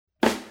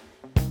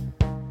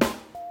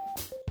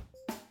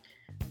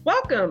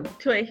Welcome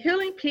to a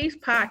Healing Peace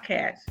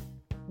podcast.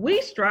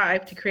 We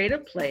strive to create a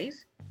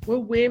place where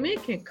women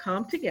can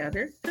come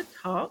together to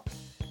talk,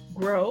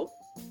 grow,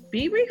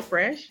 be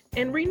refreshed,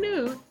 and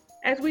renewed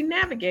as we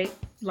navigate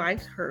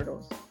life's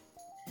hurdles.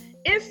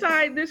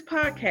 Inside this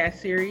podcast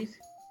series,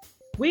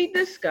 we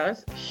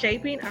discuss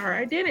shaping our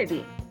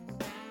identity,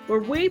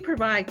 where we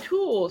provide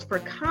tools for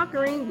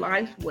conquering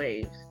life's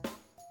waves.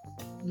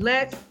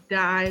 Let's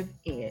dive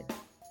in.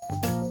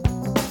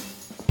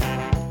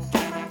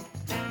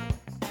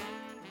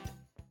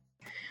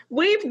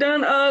 We've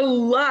done a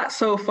lot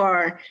so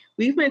far.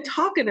 We've been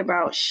talking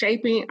about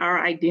shaping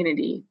our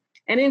identity.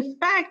 And in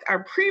fact,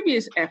 our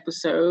previous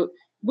episode,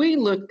 we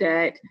looked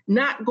at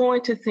not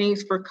going to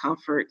things for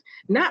comfort,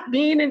 not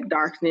being in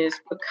darkness,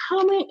 but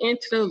coming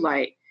into the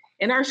light.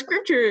 And our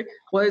scripture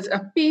was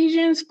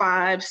Ephesians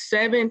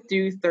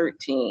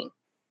 5:7-13.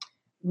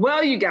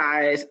 Well, you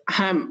guys,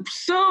 I'm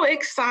so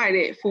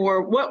excited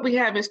for what we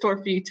have in store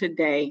for you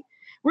today.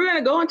 We're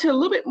going to go into a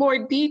little bit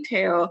more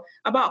detail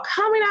about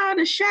coming out of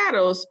the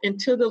shadows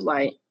into the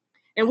light.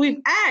 And we've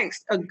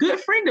asked a good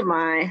friend of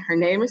mine, her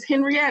name is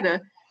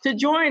Henrietta, to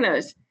join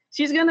us.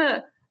 She's going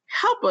to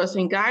help us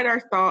and guide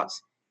our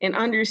thoughts and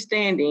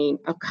understanding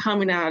of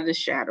coming out of the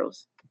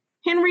shadows.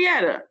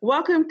 Henrietta,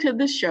 welcome to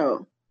the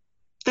show.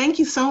 Thank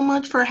you so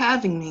much for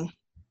having me.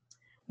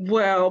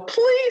 Well,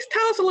 please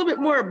tell us a little bit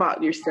more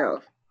about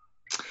yourself.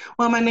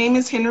 Well, my name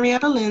is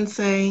Henrietta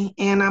Lindsay,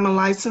 and I'm a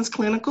licensed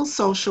clinical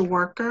social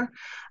worker.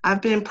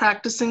 I've been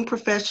practicing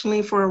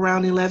professionally for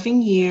around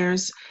 11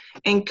 years,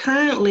 and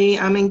currently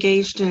I'm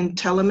engaged in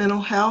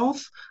telemental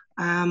health.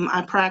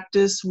 I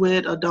practice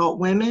with adult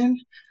women,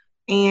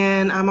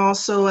 and I'm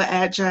also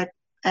an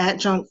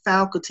adjunct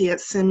faculty at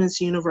Simmons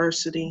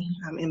University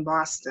in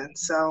Boston,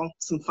 so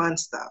some fun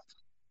stuff.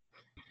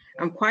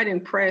 I'm quite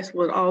impressed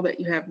with all that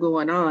you have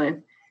going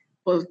on.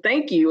 Well,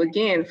 thank you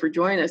again for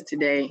joining us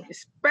today,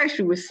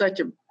 especially with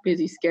such a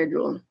busy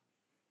schedule.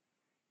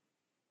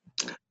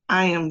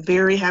 I am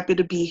very happy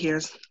to be here,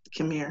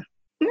 Kamir.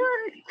 All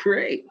right,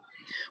 great.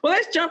 Well,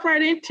 let's jump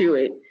right into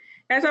it.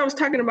 As I was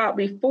talking about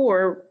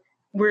before,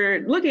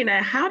 we're looking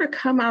at how to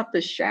come out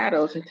the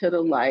shadows into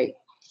the light.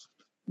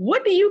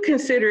 What do you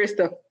consider is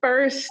the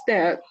first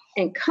step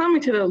in coming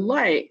to the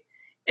light,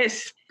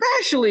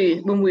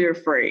 especially when we're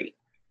afraid?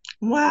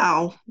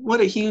 Wow, what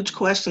a huge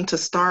question to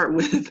start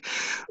with.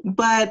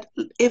 But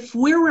if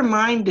we're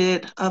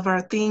reminded of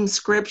our theme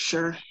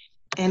scripture,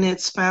 and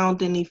it's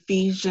found in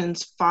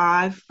Ephesians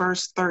 5,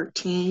 verse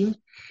 13,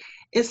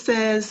 it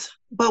says,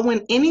 "But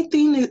when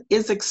anything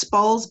is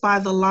exposed by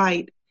the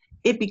light,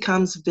 it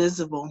becomes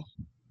visible."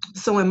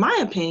 So in my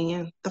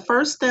opinion, the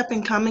first step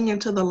in coming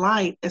into the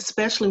light,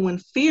 especially when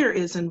fear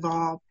is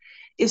involved,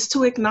 is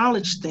to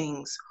acknowledge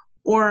things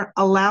or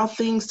allow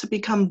things to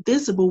become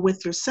visible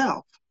with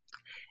yourself.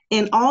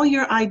 In all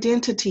your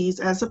identities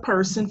as a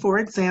person, for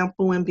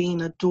example, in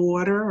being a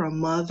daughter, a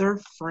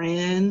mother,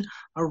 friend,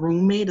 a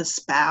roommate, a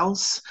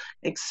spouse,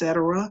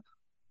 etc.,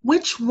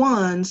 which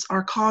ones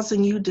are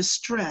causing you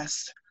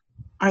distress?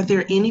 Are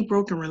there any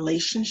broken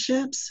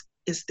relationships?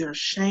 Is there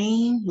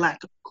shame,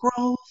 lack of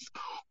growth,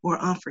 or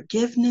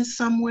unforgiveness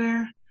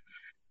somewhere?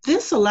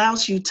 This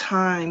allows you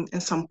time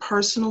and some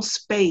personal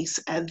space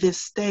at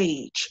this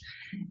stage.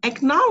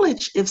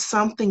 Acknowledge if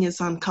something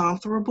is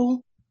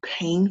uncomfortable,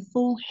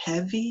 painful,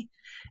 heavy,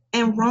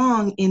 and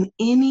wrong in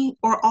any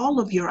or all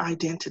of your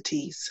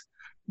identities.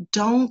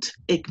 Don't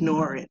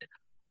ignore it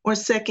or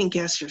second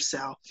guess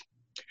yourself.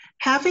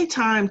 Have a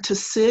time to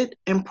sit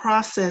and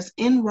process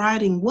in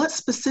writing what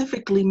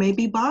specifically may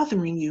be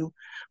bothering you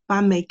by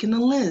making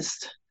a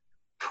list.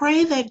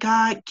 Pray that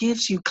God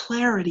gives you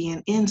clarity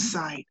and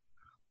insight.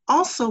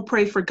 Also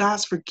pray for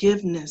God's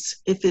forgiveness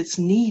if it's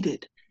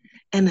needed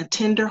and a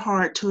tender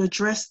heart to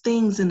address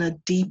things in a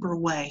deeper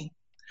way.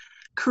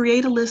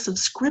 Create a list of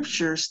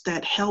scriptures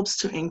that helps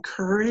to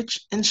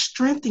encourage and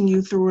strengthen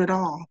you through it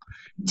all.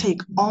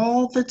 Take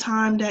all the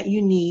time that you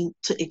need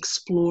to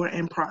explore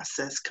and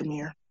process,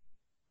 Kamir.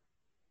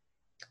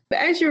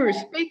 As you were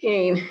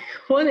speaking,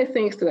 one of the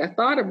things that I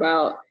thought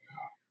about,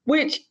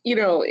 which,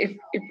 if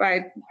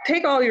I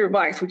take all your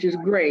advice, which is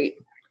great,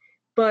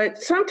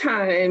 but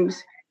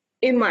sometimes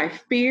in my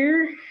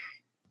fear,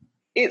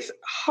 it's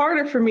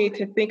harder for me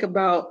to think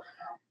about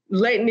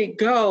letting it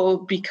go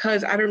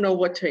because I don't know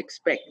what to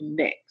expect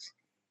next.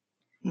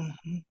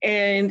 Mm-hmm.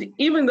 And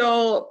even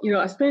though,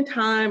 I spend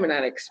time and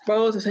I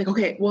expose, it's like,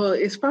 okay, well,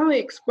 it's finally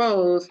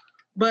exposed,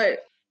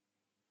 but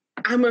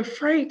I'm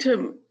afraid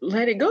to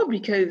let it go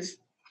because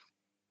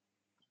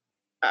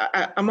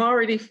I'm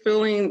already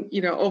feeling,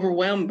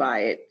 overwhelmed by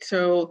it.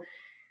 So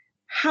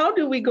how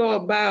do we go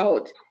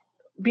about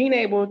being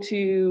able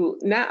to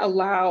not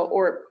allow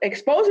or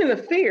exposing the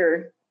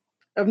fear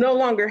of no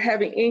longer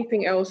having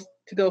anything else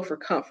to go for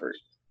comfort?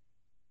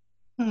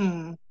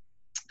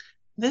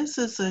 This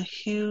is a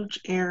huge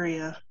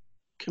area,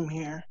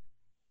 Kamir.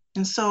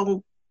 And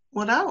so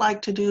what I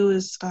like to do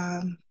is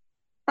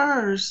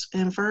First,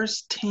 in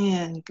verse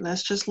 10,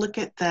 let's just look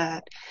at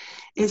that.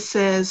 It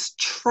says,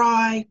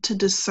 try to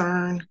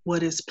discern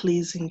what is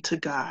pleasing to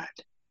God.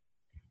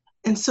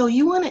 And so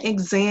you want to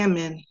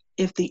examine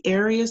if the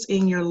areas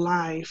in your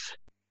life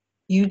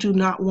you do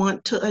not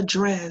want to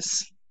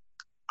address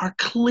are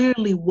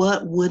clearly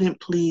what wouldn't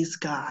please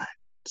God.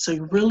 So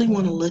you really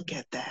want to look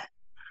at that.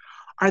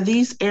 Are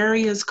these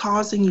areas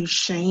causing you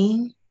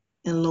shame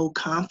and low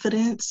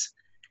confidence?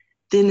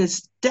 Then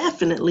it's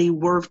definitely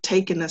worth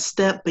taking a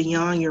step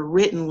beyond your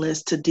written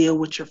list to deal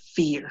with your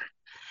fear,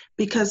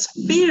 because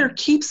fear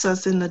keeps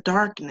us in the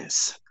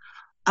darkness.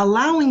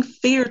 Allowing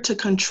fear to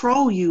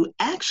control you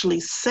actually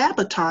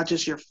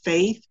sabotages your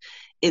faith.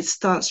 It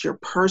stunts your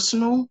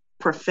personal,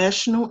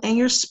 professional, and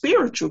your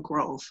spiritual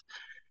growth.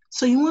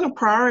 So you want to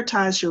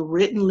prioritize your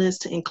written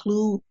list to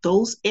include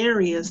those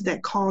areas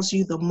that cause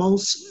you the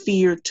most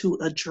fear to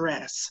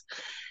address.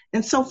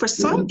 And so for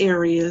some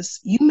areas,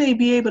 you may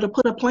be able to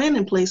put a plan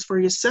in place for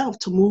yourself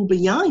to move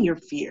beyond your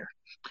fear.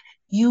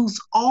 Use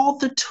all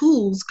the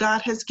tools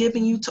God has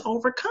given you to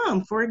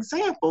overcome. For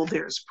example,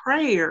 there's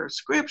prayer,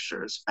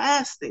 scriptures,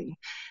 fasting,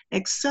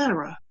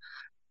 etc.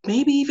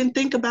 Maybe even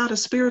think about a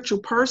spiritual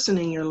person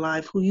in your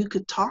life who you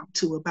could talk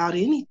to about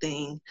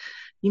anything.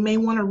 You may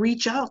want to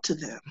reach out to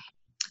them.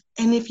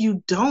 And if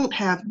you don't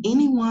have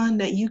anyone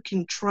that you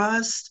can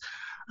trust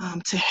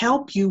to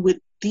help you with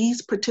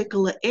these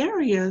particular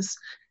areas,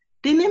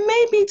 then it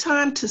may be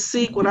time to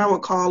seek what I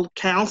would call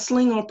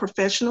counseling or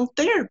professional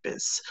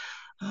therapists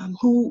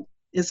who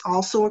is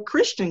also a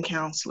Christian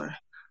counselor.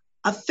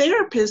 A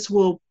therapist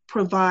will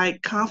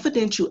provide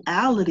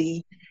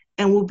confidentiality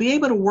and will be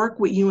able to work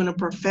with you in a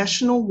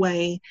professional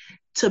way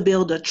to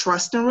build a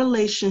trusting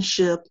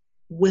relationship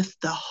with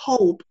the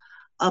hope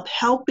of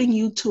helping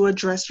you to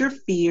address your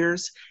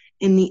fears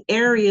in the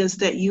areas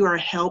that you are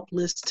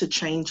helpless to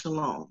change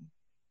alone.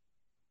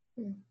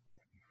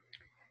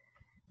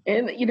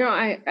 And,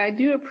 I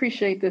do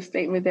appreciate the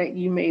statement that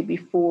you made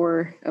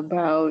before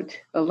about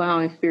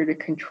allowing fear to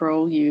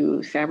control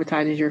you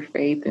sabotages your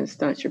faith and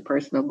stunts your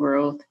personal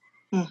growth.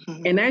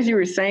 Mm-hmm. And as you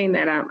were saying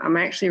that, I'm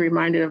actually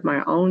reminded of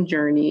my own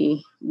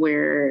journey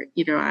where,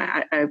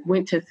 I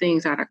went to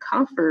things out of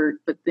comfort,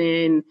 but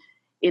then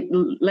it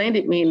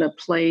landed me in a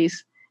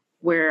place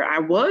where I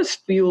was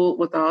fueled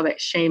with all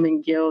that shame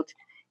and guilt.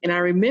 And I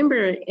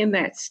remember in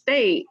that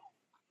state,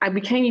 I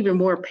became even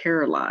more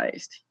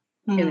paralyzed.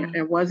 And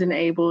I wasn't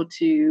able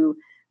to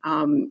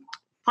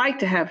fight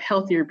to have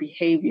healthier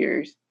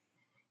behaviors.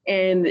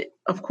 And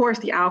of course,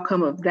 the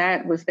outcome of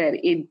that was that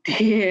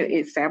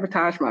it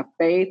sabotaged my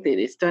faith,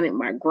 it stunted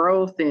my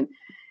growth, and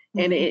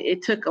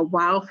it took a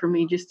while for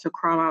me just to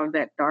crawl out of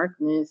that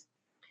darkness.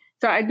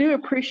 So I do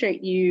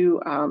appreciate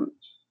you,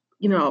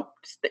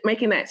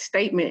 making that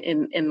statement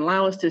and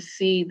allow us to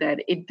see that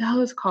it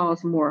does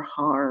cause more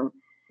harm.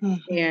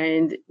 Mm-hmm.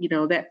 And,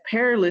 that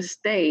perilous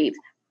state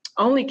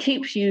only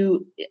keeps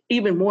you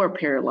even more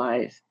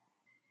paralyzed.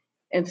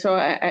 And so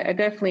I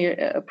definitely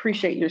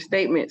appreciate your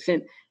statements.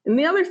 And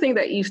the other thing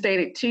that you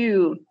stated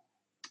too,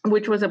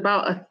 which was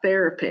about a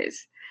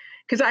therapist,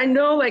 because I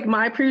know like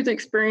my previous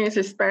experience,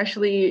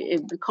 especially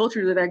in the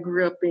culture that I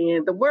grew up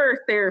in, the word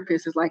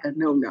therapist is like a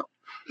no-no.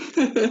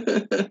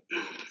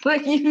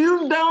 Like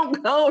you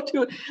don't go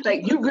to,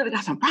 like you really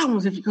got some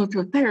problems if you go to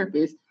a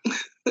therapist.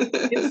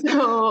 And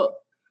so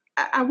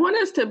I want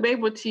us to be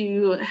able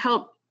to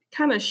help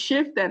kind of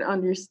shift that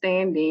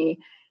understanding.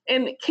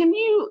 And can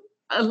you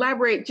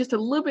elaborate just a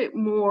little bit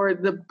more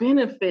the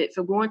benefits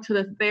of going to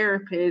the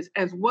therapist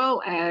as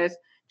well as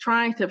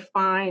trying to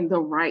find the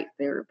right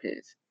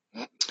therapist?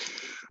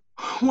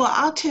 Well,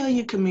 I'll tell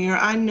you, Kamir,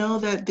 I know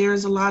that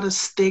there's a lot of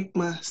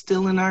stigma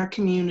still in our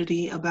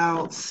community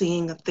about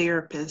seeing a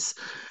therapist,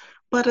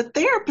 but a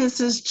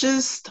therapist is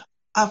just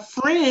a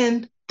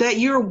friend that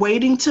you're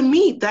waiting to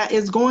meet that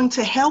is going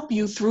to help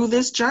you through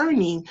this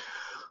journey,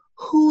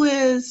 who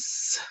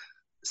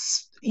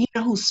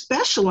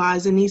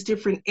specialize in these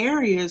different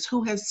areas,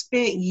 who has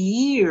spent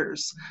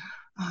years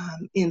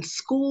in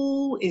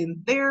school,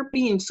 in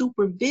therapy, in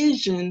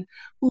supervision,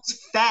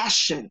 who's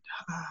fashioned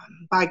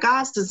by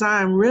God's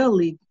design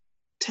really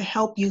to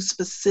help you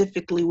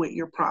specifically with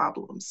your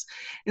problems.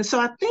 And so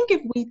I think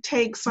if we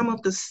take some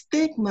of the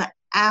stigma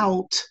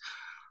out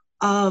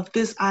of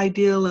this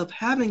ideal of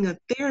having a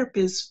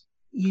therapist,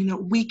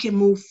 we can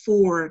move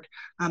forward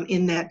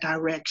in that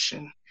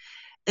direction.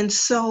 And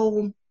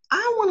so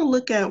I want to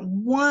look at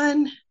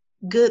one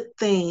good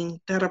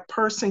thing that a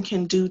person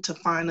can do to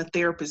find a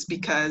therapist,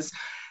 because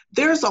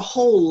there's a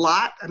whole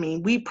lot. I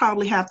mean, we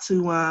probably have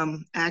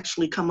to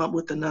actually come up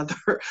with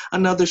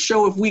another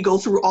show if we go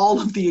through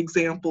all of the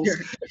examples.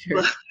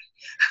 Sure.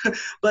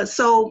 But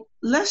so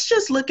let's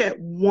just look at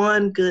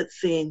one good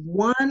thing,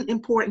 one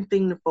important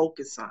thing to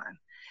focus on.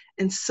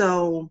 And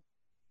so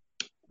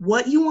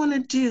what you want to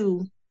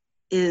do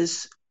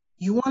is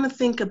you want to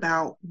think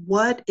about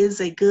what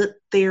is a good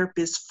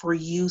therapist for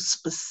you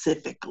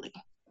specifically.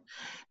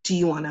 Do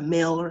you want a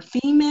male or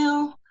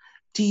female?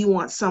 Do you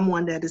want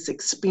someone that is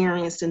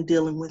experienced in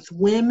dealing with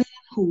women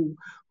who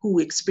who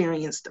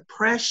experience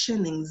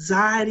depression,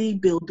 anxiety,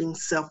 building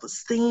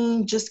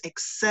self-esteem, just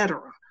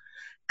etc.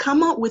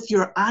 Come up with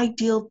your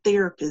ideal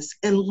therapist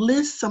and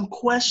list some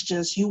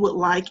questions you would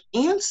like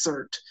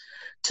answered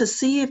to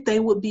see if they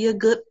would be a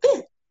good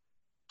fit.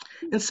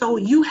 And so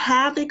you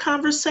have a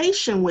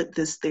conversation with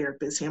this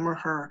therapist, him or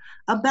her,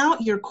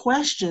 about your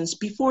questions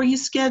before you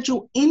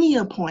schedule any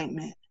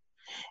appointment.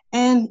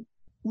 And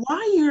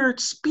while you're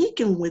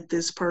speaking with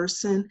this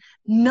person,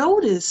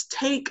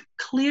 take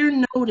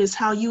clear notice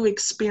how you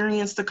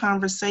experience the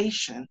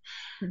conversation.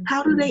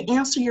 How do they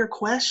answer your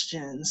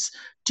questions?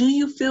 Do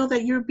you feel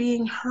that you're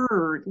being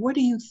heard? What are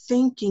you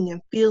thinking and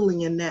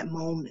feeling in that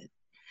moment?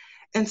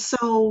 And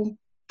so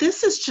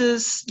this is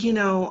just,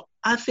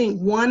 I think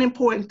one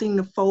important thing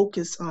to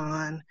focus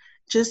on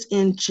just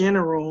in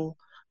general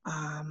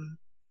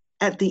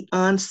at the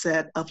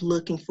onset of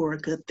looking for a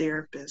good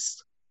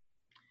therapist.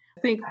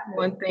 I think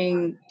one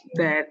thing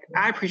that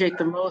I appreciate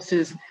the most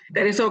is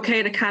that it's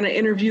okay to kind of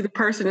interview the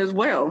person as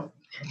well.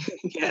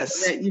 Yes.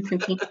 So that you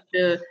continue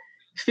to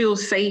feel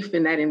safe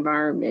in that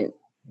environment.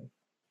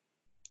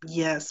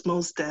 Yes,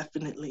 most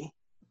definitely.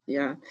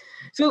 Yeah.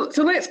 So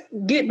let's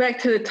get back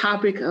to the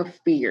topic of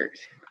fears.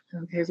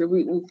 Okay, so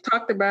we've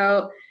talked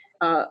about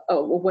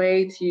a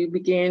way to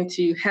begin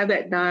to have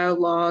that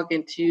dialogue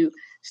and to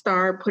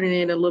start putting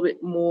in a little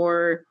bit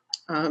more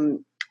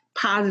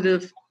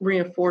positive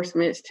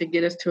reinforcements to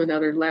get us to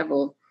another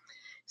level.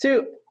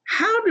 So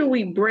how do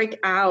we break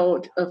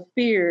out of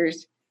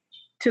fears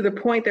to the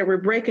point that we're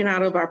breaking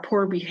out of our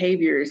poor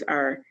behaviors,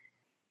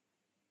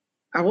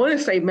 I want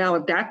to say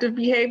maladaptive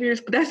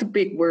behaviors, but that's a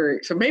big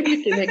word. So maybe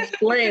you can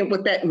explain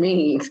what that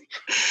means.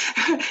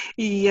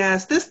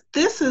 Yes,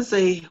 this is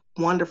a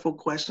wonderful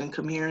question,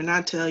 Kamir, and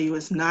I tell you,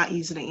 it's not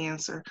easy to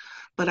answer,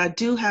 but I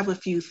do have a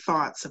few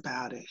thoughts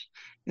about it.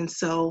 And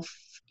so,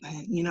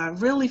 I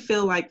really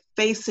feel like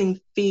facing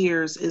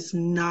fears is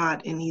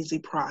not an easy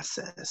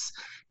process.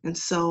 And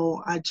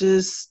so I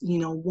just,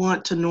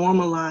 want to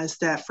normalize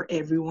that for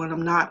everyone.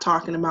 I'm not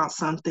talking about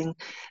something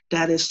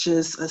that is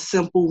just a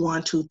simple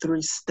 1, 2,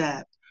 3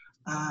 step.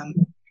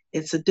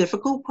 It's a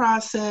difficult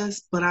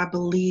process, but I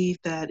believe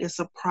that it's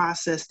a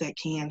process that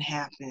can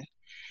happen.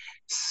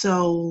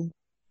 So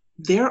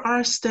there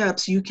are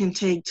steps you can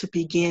take to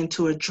begin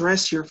to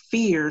address your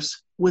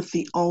fears with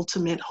the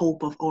ultimate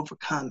hope of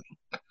overcoming.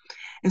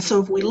 And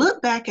so if we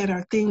look back at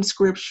our theme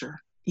scripture,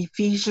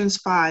 Ephesians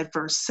 5,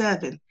 verse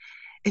 7,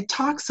 it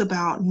talks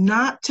about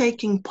not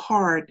taking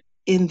part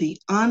in the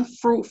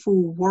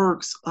unfruitful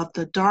works of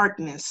the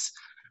darkness,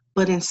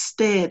 but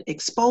instead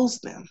expose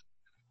them.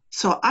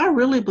 So I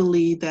really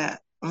believe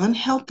that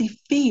unhealthy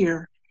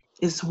fear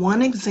is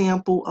one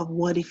example of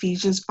what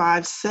Ephesians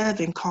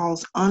 5:7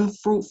 calls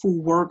unfruitful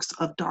works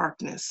of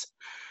darkness.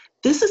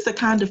 This is the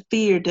kind of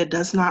fear that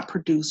does not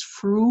produce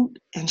fruit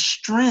and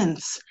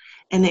strengths,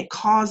 and it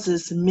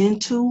causes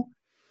mental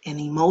and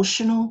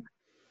emotional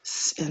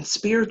and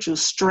spiritual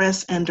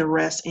stress and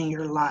duress in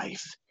your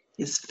life.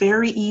 It's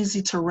very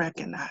easy to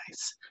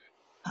recognize.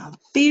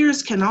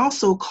 Fears can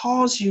also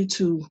cause you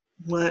to,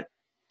 what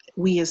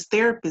we as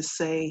therapists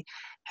say,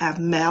 have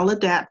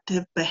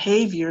maladaptive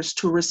behaviors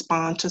to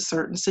respond to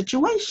certain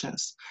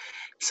situations.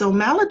 So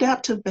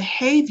maladaptive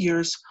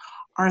behaviors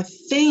are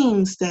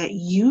things that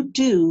you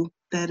do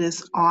that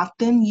is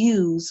often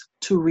used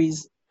to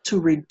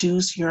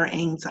reduce your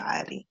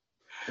anxiety.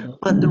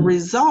 But the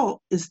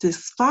result is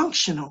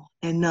dysfunctional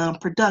and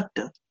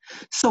non-productive.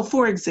 So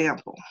for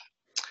example,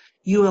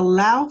 you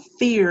allow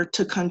fear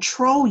to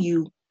control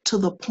you to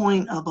the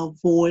point of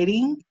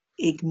avoiding,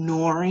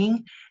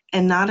 ignoring,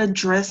 and not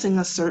addressing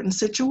a certain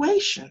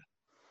situation.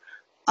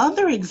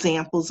 Other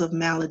examples of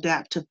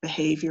maladaptive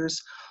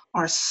behaviors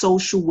are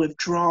social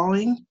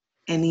withdrawing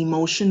and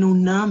emotional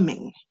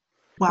numbing,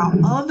 while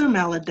other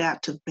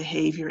maladaptive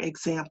behavior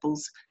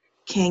examples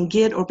can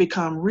get or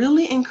become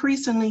really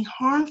increasingly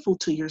harmful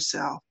to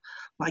yourself,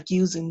 like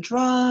using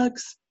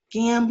drugs,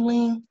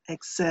 gambling,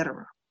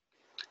 etc.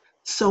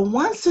 So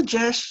one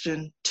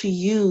suggestion to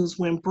use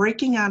when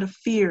breaking out of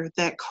fear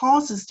that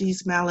causes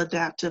these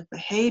maladaptive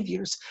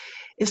behaviors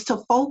is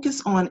to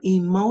focus on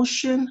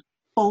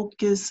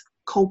emotion-focused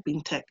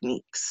coping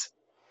techniques.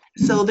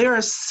 So there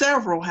are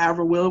several,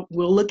 however, we'll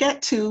look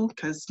at 2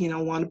 because,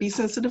 want to be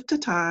sensitive to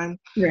time.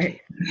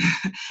 Right.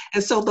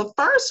 And so the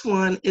first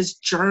one is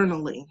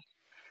journaling.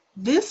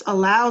 This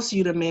allows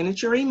you to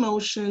manage your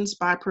emotions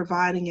by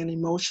providing an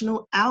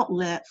emotional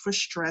outlet for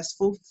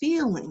stressful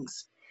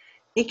feelings.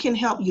 It can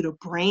help you to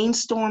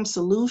brainstorm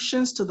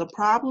solutions to the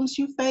problems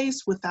you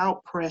face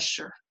without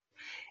pressure.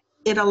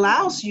 It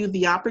allows you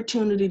the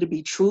opportunity to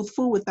be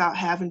truthful without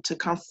having to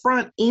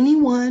confront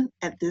anyone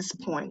at this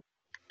point.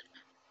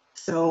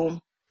 So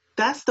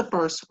that's the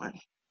first one.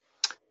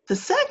 The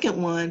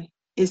second one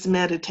is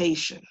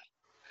meditation.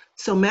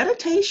 So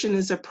meditation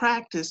is a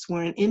practice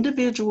where an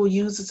individual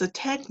uses a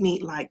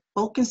technique like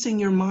focusing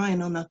your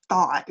mind on a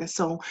thought. And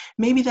so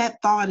maybe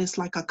that thought is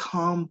like a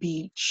calm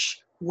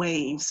beach,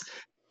 waves.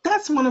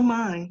 That's one of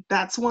mine.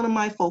 That's one of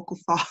my focal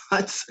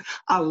thoughts.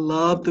 I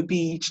love the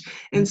beach.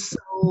 And so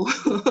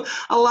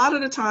a lot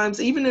of the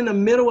times, even in the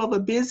middle of a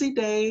busy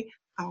day,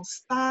 I'll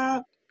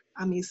stop,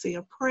 I may say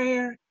a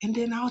prayer, and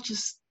then I'll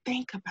just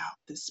think about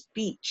this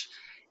beach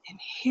and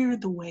hear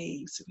the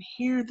waves and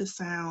hear the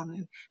sound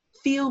and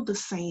feel the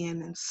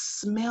sand and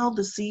smell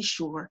the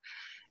seashore.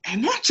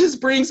 And that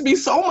just brings me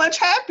so much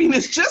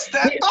happiness, just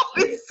that thought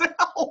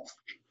itself.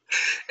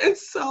 And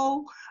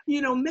so,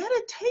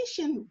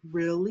 meditation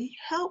really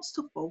helps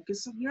to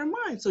focus on your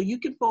mind. So you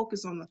can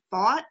focus on the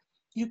thought,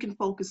 you can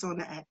focus on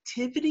the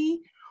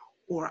activity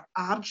or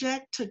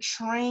object to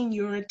train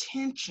your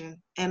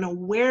attention and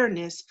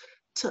awareness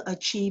to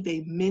achieve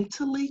a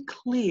mentally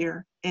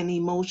clear and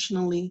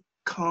emotionally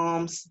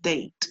calm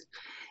state.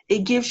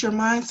 It gives your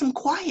mind some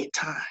quiet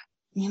time.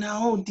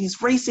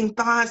 These racing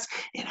thoughts,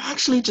 it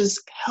actually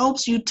just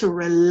helps you to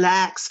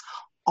relax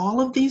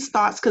all of these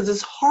thoughts, because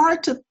it's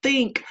hard to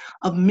think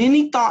of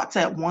many thoughts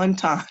at one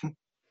time.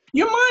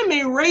 Your mind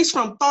may race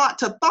from thought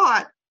to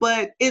thought,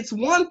 but it's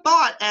one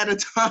thought at a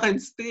time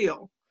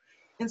still.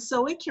 And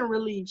so it can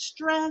relieve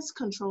stress,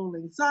 control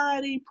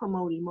anxiety,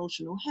 promote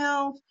emotional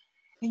health,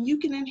 and you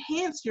can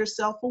enhance your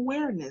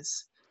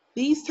self-awareness.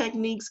 These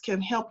techniques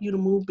can help you to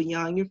move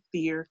beyond your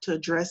fear to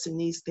addressing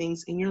these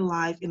things in your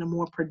life in a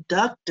more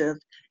productive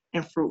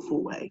and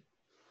fruitful way.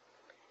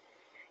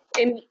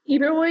 And you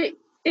know what?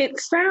 It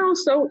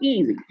sounds so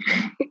easy.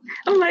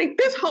 I'm like,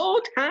 this whole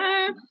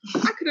time,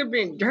 I could have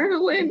been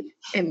journaling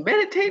and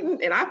meditating,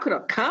 and I could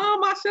have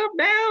calmed myself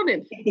down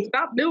and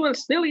stopped doing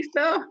silly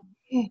stuff.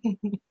 Yeah.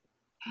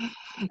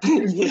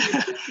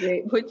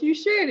 What you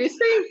shared, it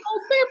seems so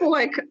simple.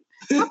 Like,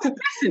 I'm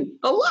missing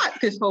a lot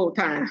this whole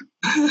time.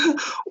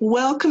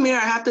 Well, Kamir,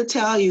 I have to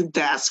tell you,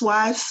 that's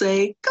why I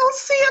say, go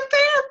see a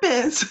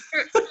therapist.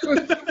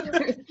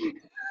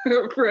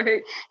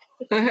 Right.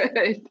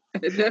 I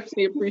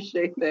definitely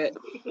appreciate that.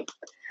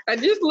 I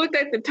just looked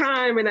at the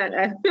time, and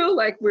I feel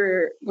like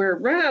we're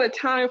running out of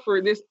time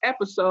for this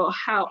episode.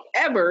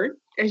 However,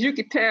 as you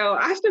can tell,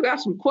 I still got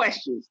some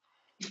questions.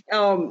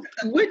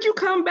 Would you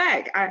come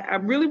back? I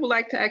really would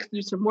like to ask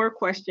you some more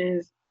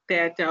questions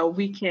that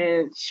we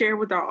can share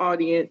with our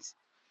audience.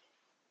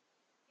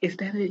 Is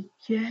that a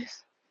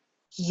yes?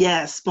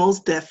 Yes,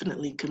 most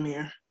definitely,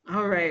 Kamir.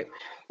 All right.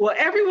 Well,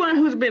 everyone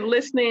who's been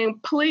listening,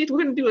 please,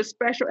 we're going to do a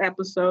special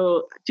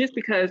episode just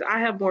because I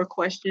have more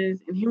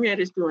questions, and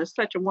Henrietta is doing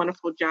such a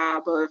wonderful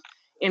job of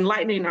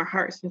enlightening our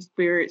hearts and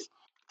spirits.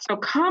 So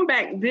come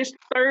back this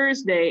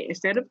Thursday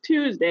instead of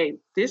Tuesday,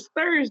 this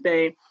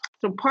Thursday.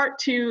 So part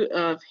 2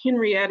 of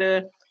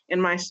Henrietta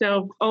and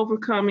myself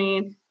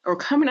overcoming or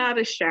coming out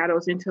of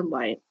shadows into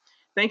light.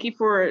 Thank you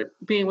for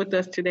being with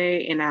us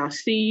today, and I'll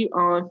see you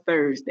on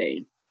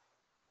Thursday.